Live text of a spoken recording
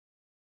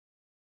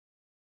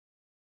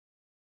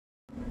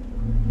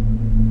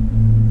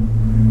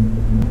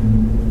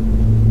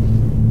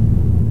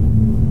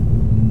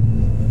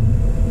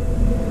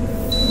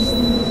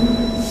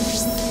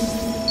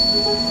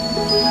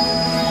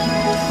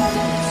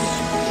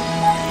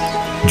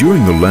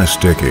During the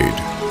last decade,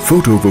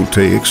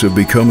 photovoltaics have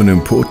become an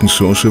important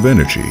source of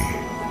energy.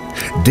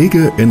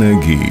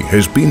 DEGERenergie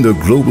has been the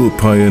global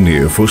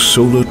pioneer for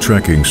solar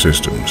tracking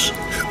systems,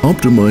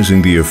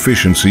 optimizing the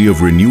efficiency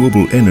of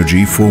renewable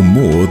energy for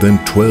more than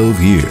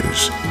 12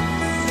 years.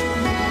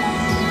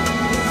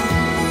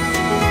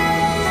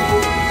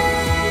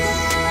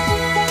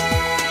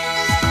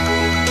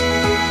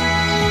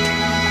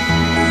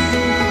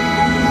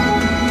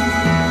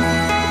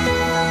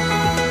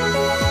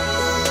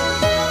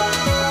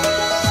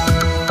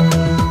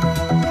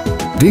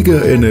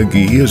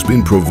 DEGERenergie has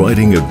been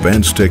providing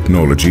advanced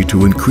technology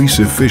to increase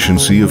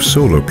efficiency of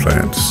solar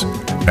plants.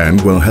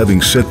 And while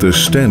having set the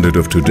standard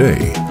of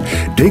today,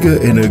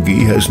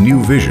 DEGERenergie has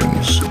new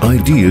visions,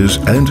 ideas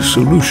and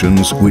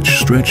solutions which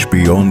stretch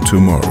beyond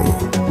tomorrow.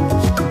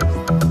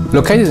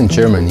 Located in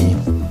Germany,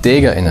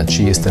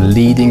 DEGERenergie is the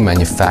leading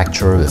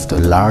manufacturer with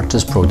the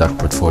largest product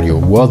portfolio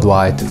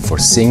worldwide for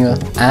single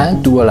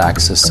and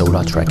dual-axis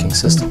solar tracking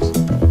systems.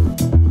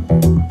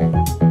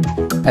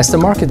 As the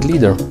market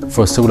leader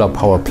for solar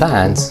power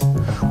plants,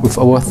 with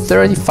over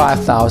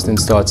 35,000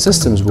 installed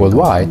systems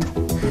worldwide,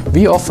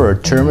 we offer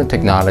a German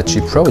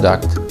technology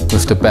product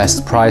with the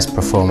best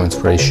price-performance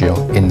ratio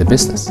in the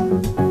business.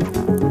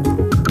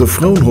 The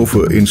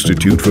Fraunhofer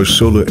Institute for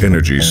Solar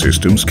Energy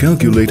Systems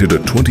calculated a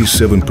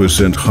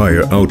 27%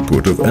 higher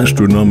output of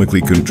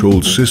astronomically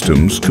controlled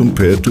systems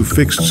compared to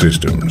fixed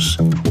systems.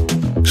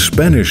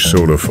 Spanish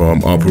solar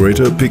farm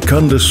operator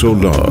Picanda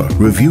Solar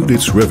reviewed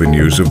its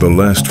revenues of the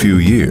last few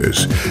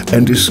years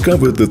and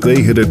discovered that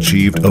they had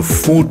achieved a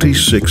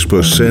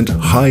 46%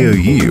 higher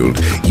yield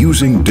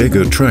using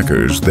DEGER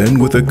trackers than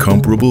with a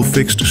comparable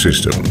fixed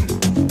system.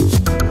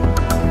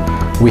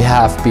 We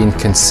have been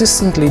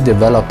consistently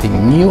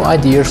developing new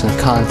ideas and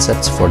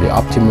concepts for the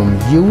optimum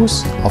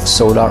use of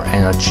solar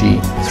energy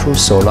through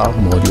solar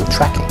module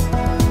tracking.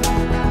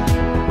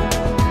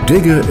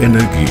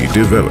 DEGERenergie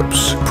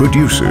develops,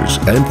 produces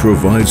and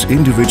provides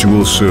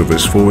individual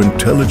service for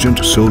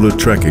intelligent solar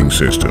tracking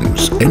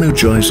systems,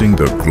 energizing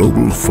the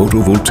global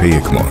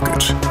photovoltaic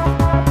market.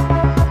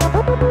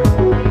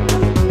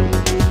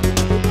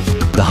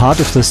 The heart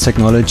of this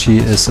technology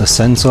is a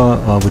sensor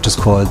which is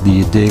called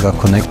the DEGER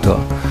connector.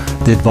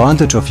 The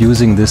advantage of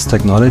using this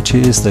technology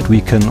is that we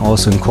can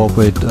also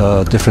incorporate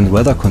different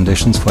weather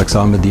conditions, for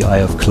example the eye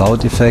of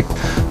cloud effect,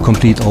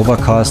 complete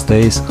overcast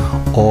days,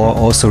 or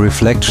also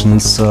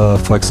reflections,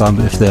 for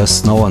example if there's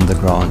snow on the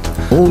ground.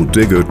 All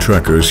DEGER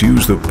trackers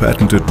use the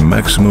patented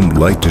maximum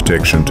light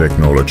detection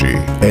technology,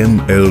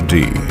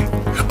 MLD.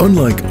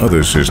 Unlike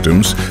other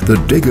systems, the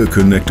DEGER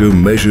connector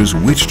measures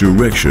which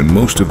direction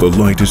most of the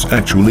light is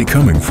actually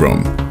coming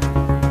from.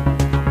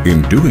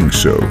 In doing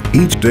so,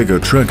 each DEGER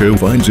tracker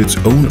finds its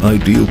own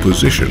ideal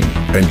position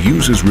and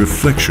uses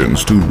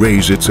reflections to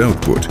raise its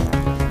output.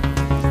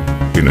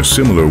 In a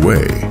similar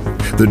way,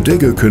 the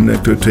DEGER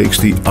connector takes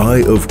the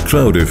eye of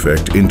cloud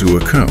effect into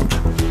account.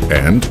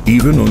 And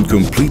even on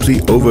completely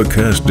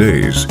overcast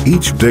days,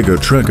 each DEGER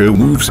tracker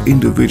moves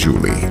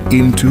individually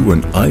into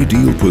an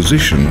ideal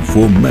position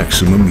for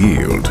maximum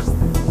yield.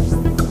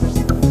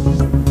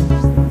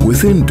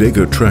 Within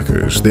DEGER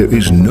trackers, there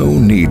is no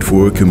need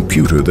for a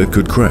computer that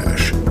could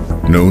crash.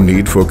 No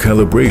need for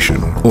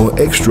calibration or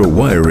extra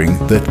wiring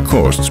that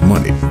costs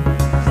money.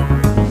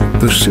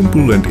 The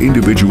simple and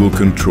individual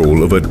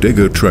control of a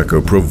DEGER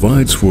tracker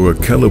provides for a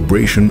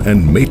calibration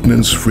and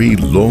maintenance-free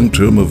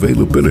long-term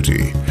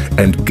availability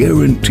and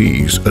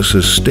guarantees a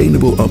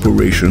sustainable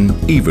operation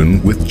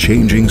even with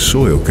changing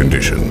soil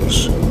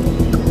conditions.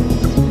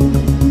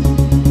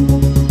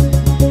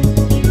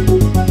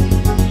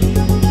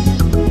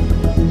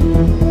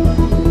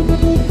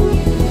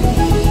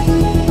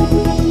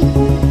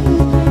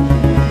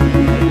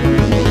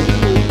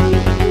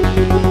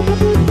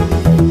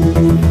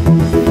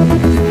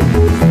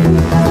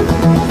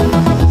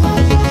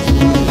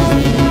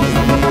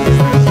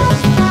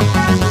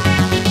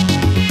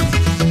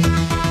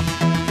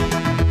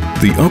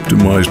 The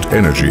optimized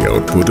energy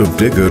output of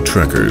DEGER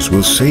trackers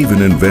will save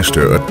an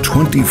investor a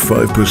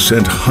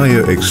 25%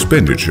 higher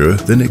expenditure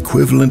than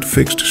equivalent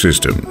fixed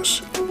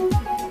systems.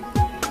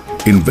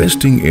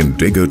 Investing in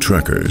DEGER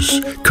trackers,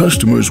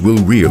 customers will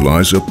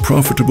realize a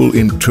profitable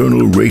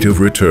internal rate of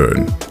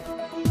return.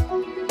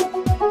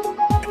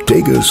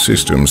 DEGER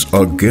systems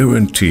are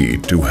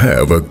guaranteed to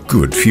have a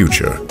good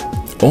future.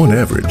 On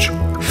average,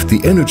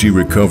 the energy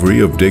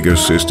recovery of DEGER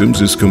systems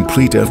is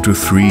complete after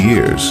 3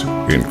 years,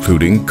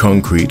 including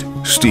concrete,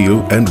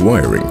 steel and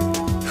wiring.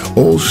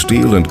 All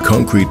steel and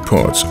concrete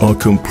parts are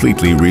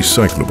completely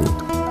recyclable.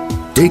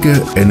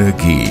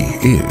 DEGERenergie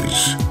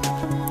is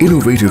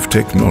innovative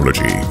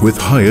technology with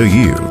higher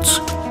yields,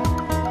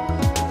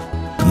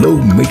 low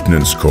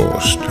maintenance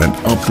cost and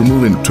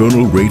optimal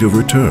internal rate of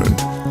return,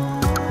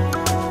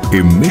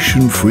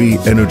 emission-free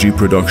energy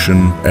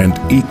production and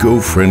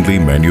eco-friendly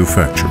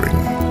manufacturing,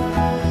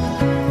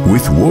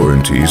 with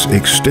warranties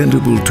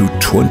extendable to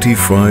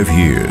 25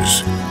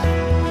 years.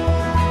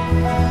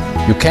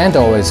 You can't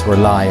always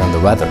rely on the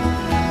weather,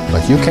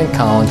 but you can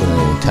count on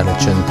an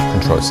intelligent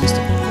control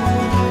system.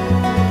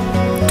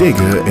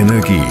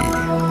 DEGERenergie,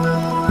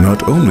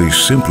 Not only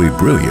simply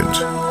brilliant,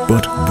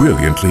 but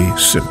brilliantly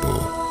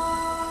simple.